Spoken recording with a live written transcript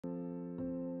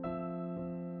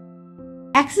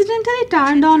accidentally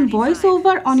turned on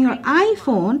VoiceOver on your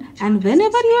iPhone and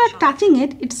whenever you are touching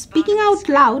it, it's speaking out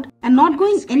loud and not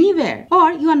going anywhere,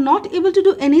 or you are not able to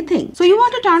do anything. So you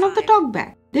want to turn off the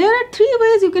Talkback. There are 3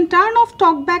 ways you can turn off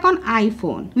Talkback on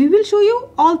iPhone. We will show you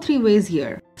all 3 ways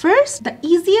here. First, the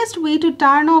easiest way to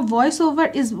turn off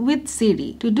VoiceOver is with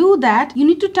Siri. To do that, you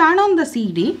need to turn on the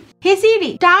Siri. Hey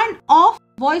Siri, turn off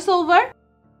VoiceOver.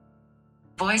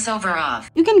 VoiceOver off.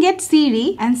 You can get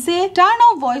Siri and say turn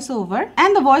off VoiceOver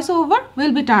and the VoiceOver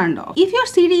will be turned off. If your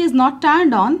Siri is not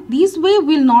turned on, this way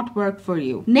will not work for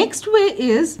you. Next way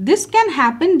is this can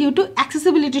happen due to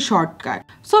accessibility shortcut.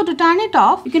 So to turn it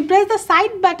off, you can press the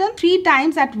side button 3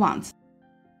 times at once.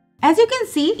 As you can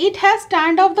see, it has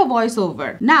turned off the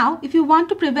VoiceOver. Now, if you want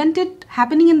to prevent it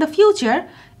happening in the future,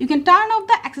 you can turn off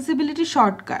the accessibility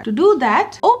shortcut. To do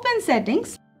that, open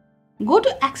settings, go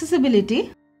to accessibility.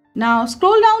 Now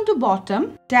scroll down to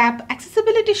bottom, tap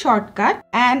accessibility shortcut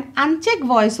and uncheck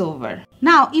VoiceOver.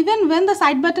 Now even when the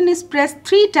side button is pressed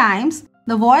 3 times,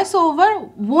 the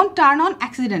VoiceOver won't turn on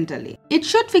accidentally. It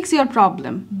should fix your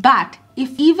problem. But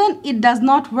if even it does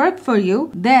not work for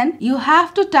you, then you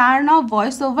have to turn off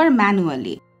VoiceOver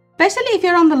manually. Especially if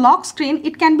you're on the lock screen,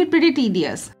 it can be pretty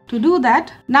tedious. To do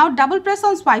that, now double press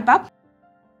on swipe up.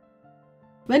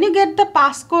 When you get the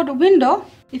passcode window,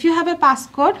 if you have a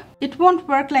passcode, it won't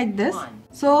work like this.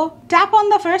 So tap on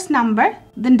the first number,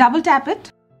 then double tap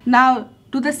it. Now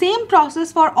do the same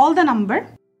process for all the number.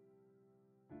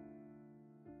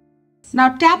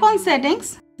 Now tap on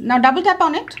settings. Now double tap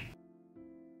on it.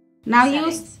 Now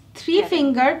use 3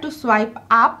 finger to swipe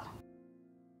up.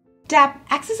 Tap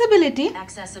accessibility.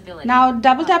 Now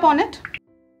double tap on it.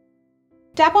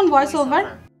 Tap on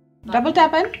VoiceOver. Double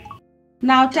tap in.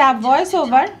 Now tap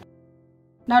VoiceOver.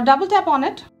 Now double tap on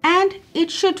it and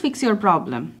it should fix your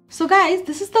problem. So guys,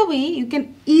 this is the way you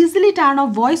can easily turn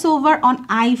off VoiceOver on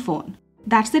iPhone.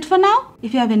 That's it for now.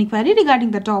 If you have any query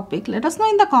regarding the topic, let us know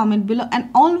in the comment below and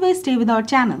always stay with our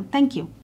channel. Thank you.